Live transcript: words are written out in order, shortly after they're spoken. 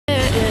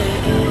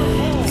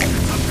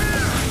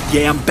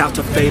Yeah, I'm about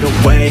to fade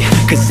away.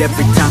 Cause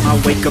every time I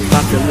wake up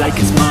I feel like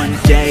it's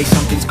Monday.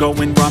 Something's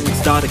going wrong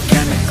with all the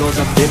chemicals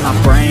up in my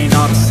brain.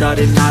 All of a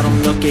sudden I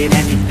don't look at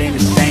anything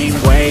the same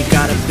way.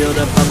 Gotta build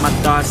up of my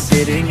thoughts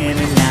sitting in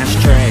an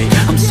ashtray.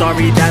 I'm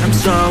sorry that I'm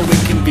so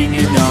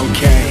inconvenient,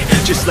 okay.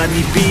 Just let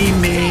me be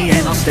me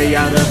and I'll stay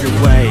out of your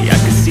way. I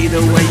can see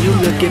the way you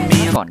look at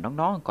me. ก่อน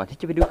น้องๆก่อนที่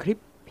จะไปดูคลิป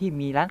พี่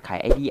มีร้านขาย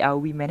ID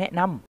RoV มาแนะ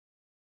นำ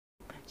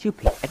ชื่อเ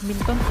พจแอดมิน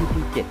ต้น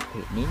TP7 เพ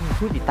จนี้มี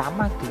ผู้ติดตาม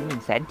มากถึง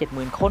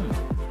 170,000 คน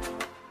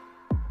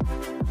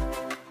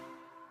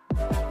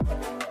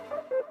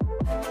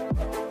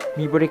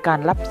มีบริการ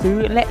รับซื้อ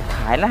และข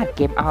ายรหัสเ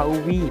กม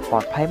RoV ปลอ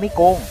ดภัยไม่โ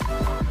กง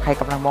ใคร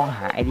กำลังมองห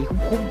า ID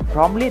คุ้มๆพ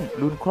ร้อมเล่น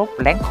รุนครบ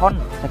แรงคอน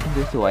สกิน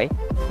สวย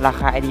ๆรา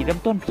คา ID เริ่ม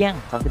ต้นเพียง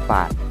30 บ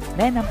าทแ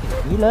นะนำเพจ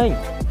นี้เลย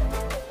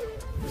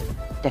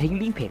จะทิ้ง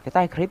ลิงก์เพจไว้ใ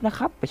ต้คลิปนะค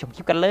รับไปชมค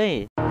ลิปกันเลย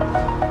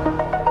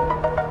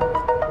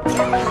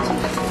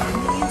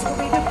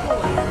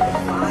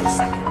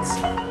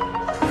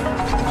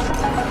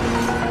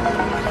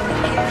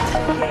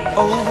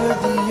Over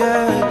the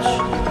edge,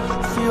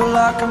 feel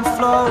like I'm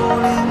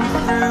floating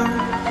through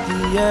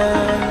the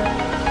air.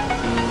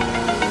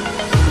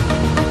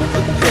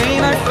 The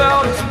pain I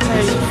felt is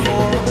paid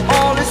for,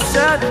 all is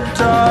said and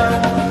done.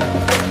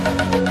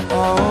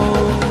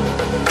 Oh,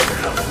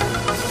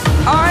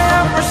 I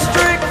am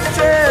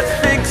restricted,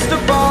 fixed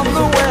upon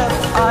the web.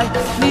 I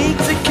need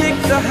to kick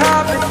the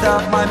habit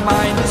that my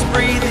mind is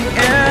breathing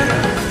in.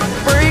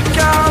 Break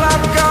out,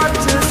 I've got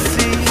to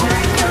see.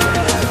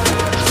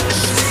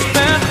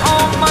 Spent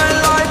all my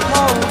life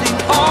holding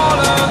all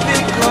of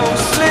it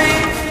closely.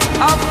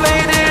 I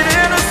played it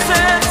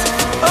innocent,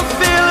 a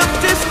feel of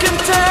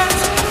discontent.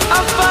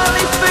 I'm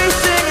finally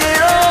facing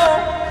it all,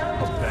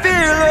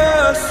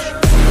 fearless.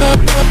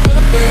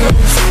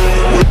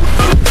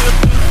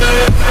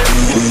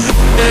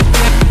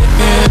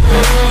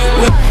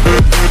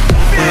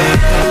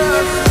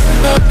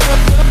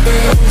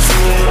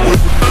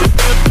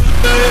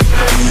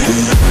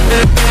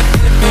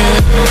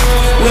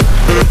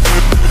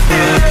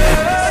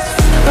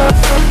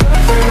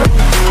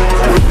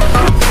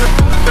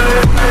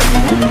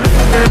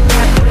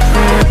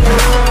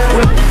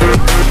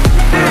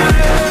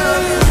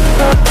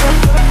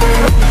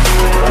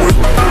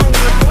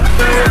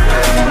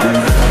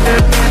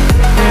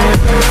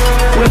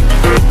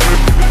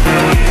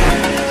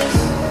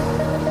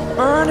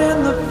 Burning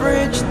the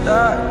bridge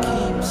that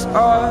keeps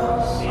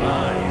us.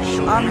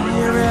 I'm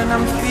here and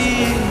I'm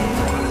feeling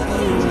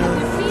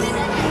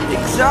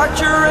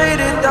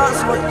exaggerated,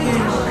 that's what you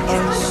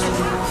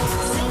assume.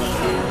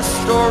 The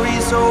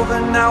story's over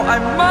now, I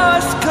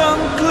must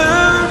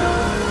conclude.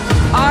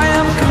 I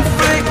am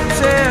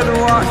conflicted,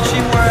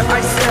 watching where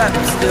I step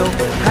still,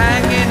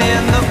 hanging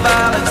in the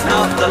balance.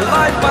 Not the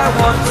life I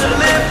want to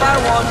live, I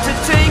want to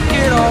take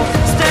it all.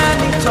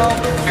 Standing tall,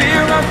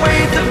 fear I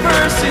weighed the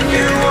person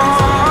you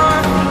are.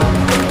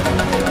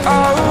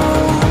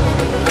 Oh,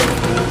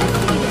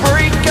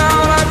 break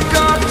out, I've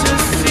got to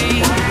see.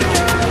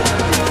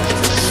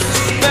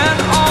 Spent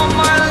all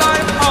my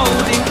life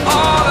holding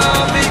all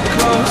of it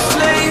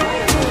closely.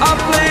 I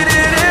played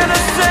it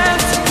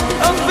innocent,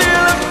 a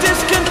feel of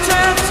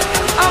discontent.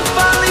 I'm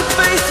finally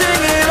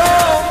facing it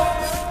all,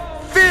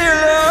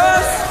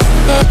 fearless.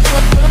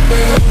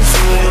 Fearless.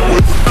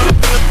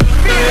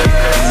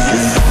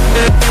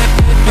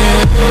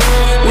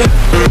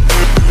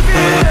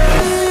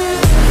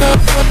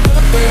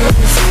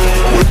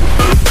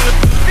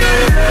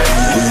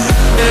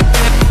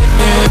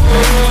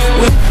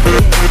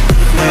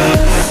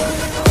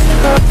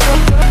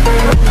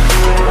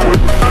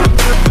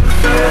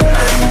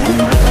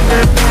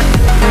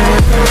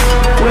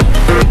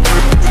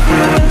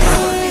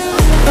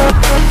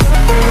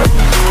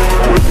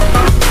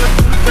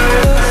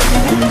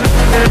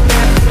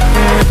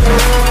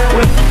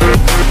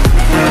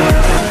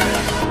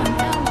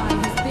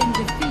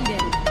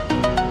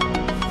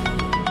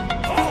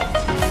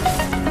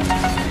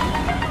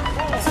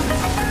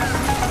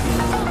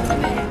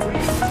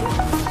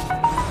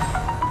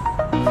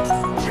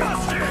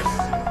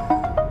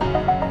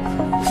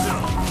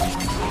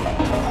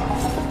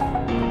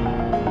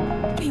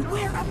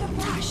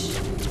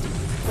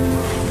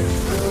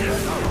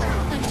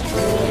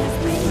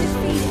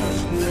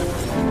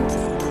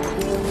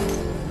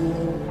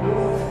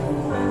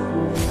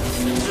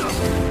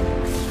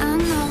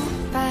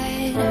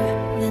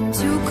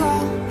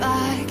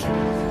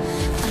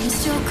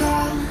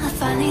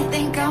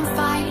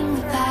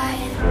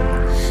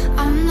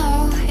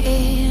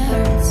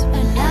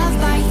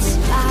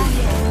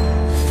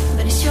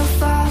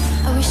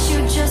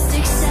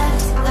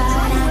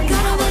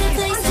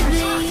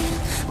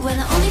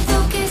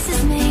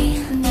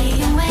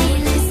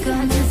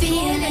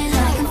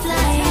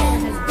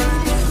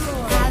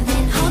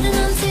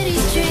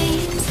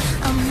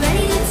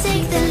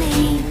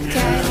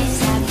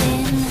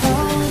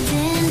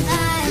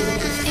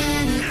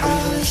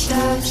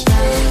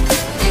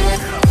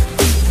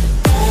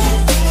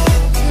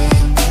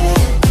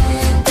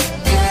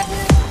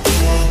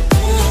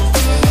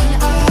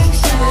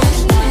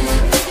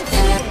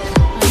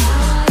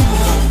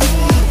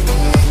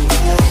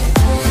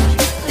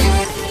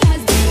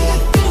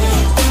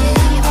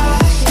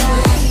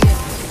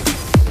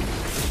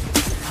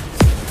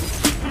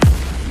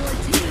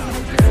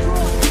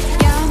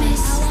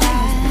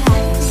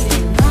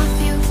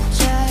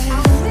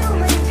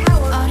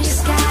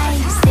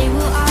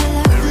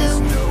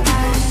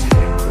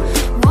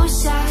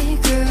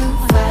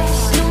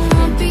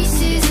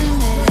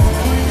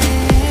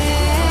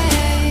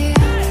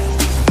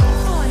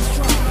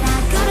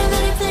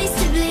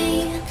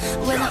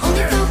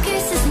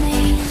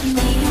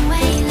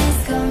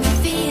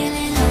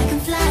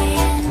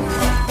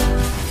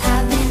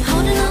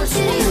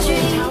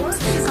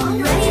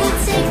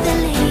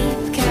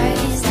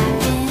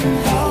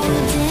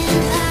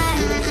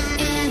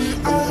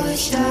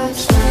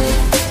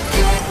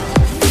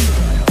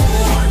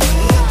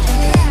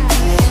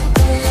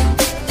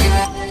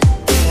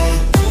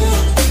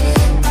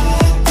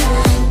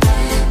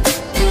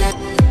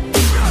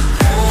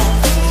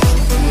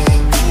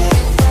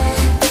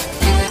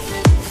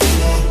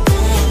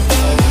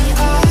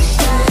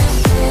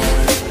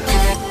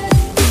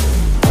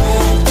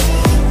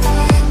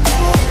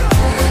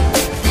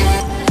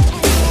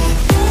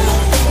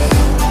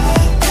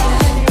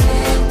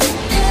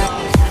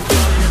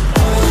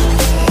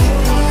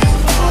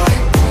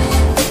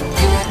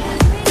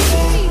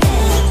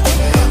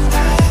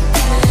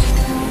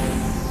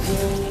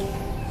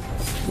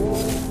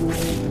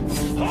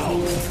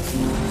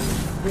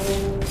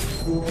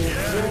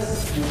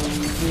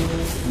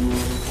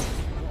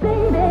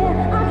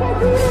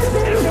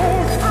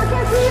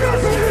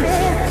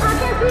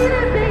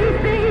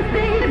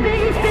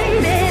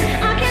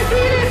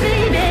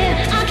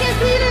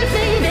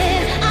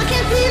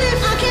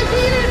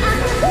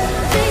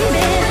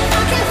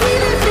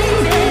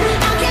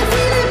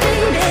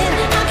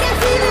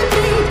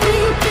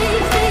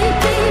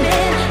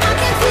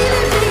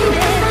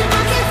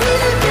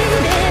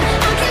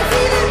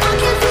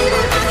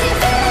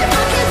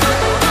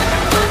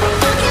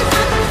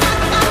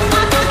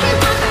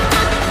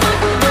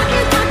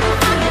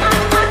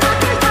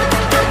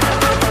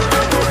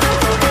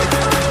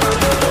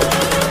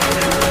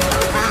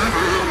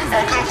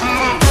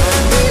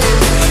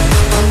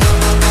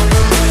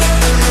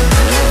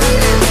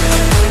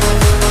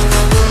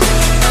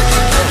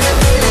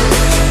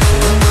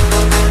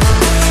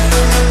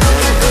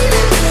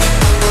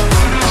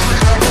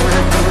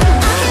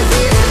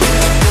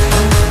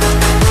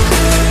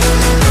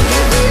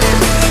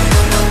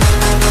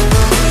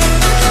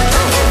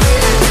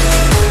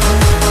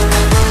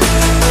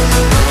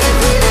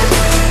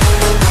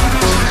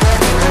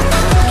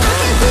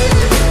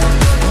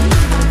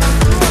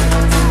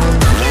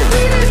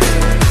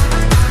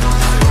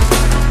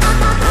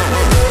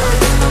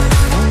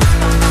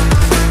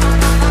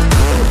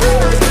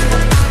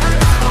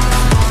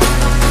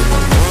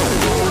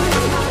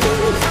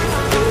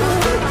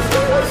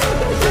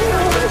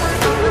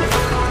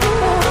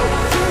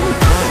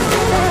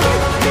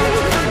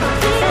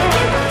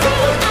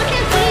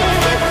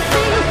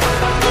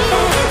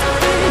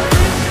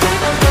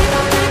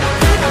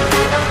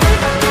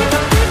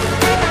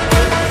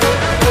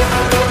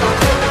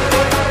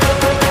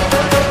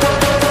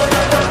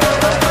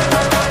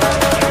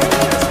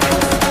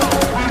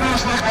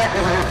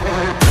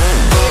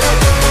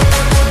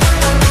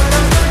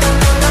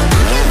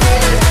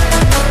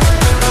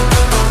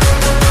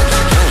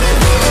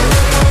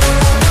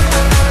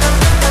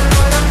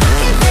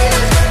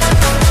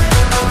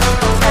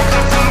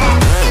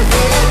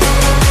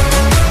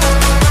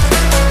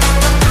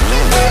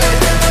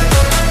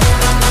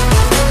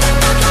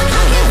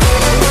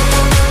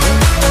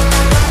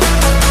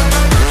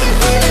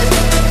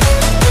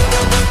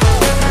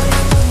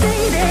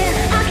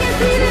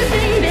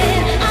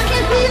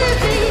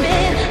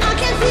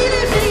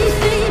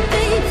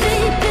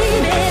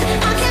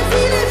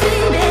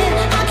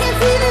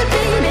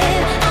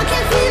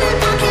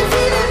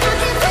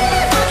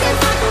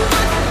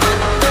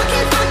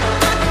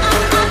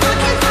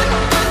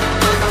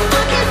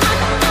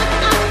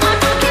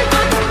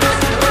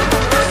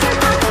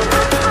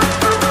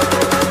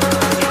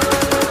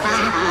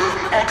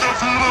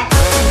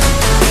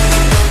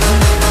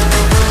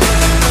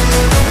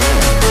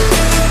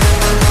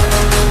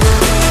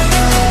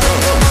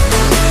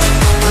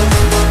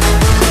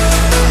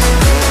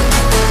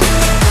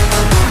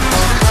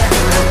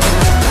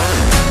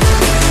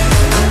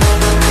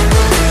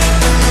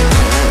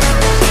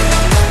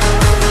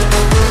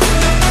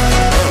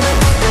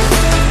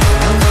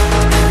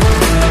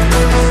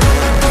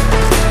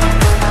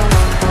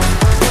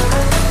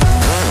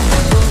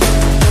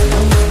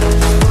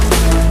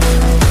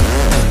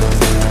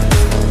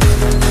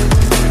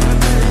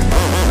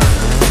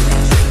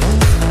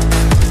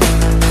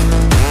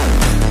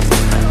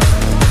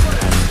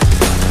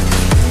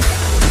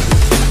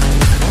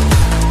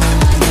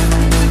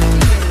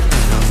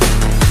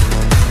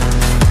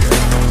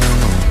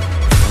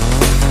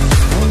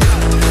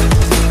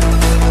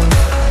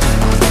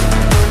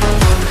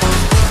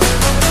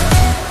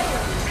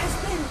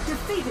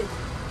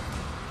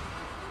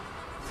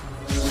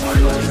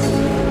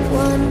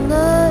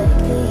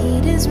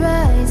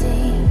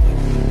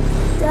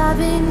 I've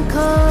been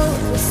cold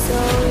for so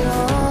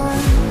long.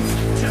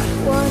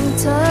 One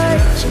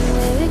touch and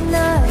we're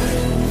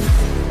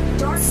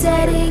igniting,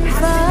 setting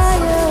fire.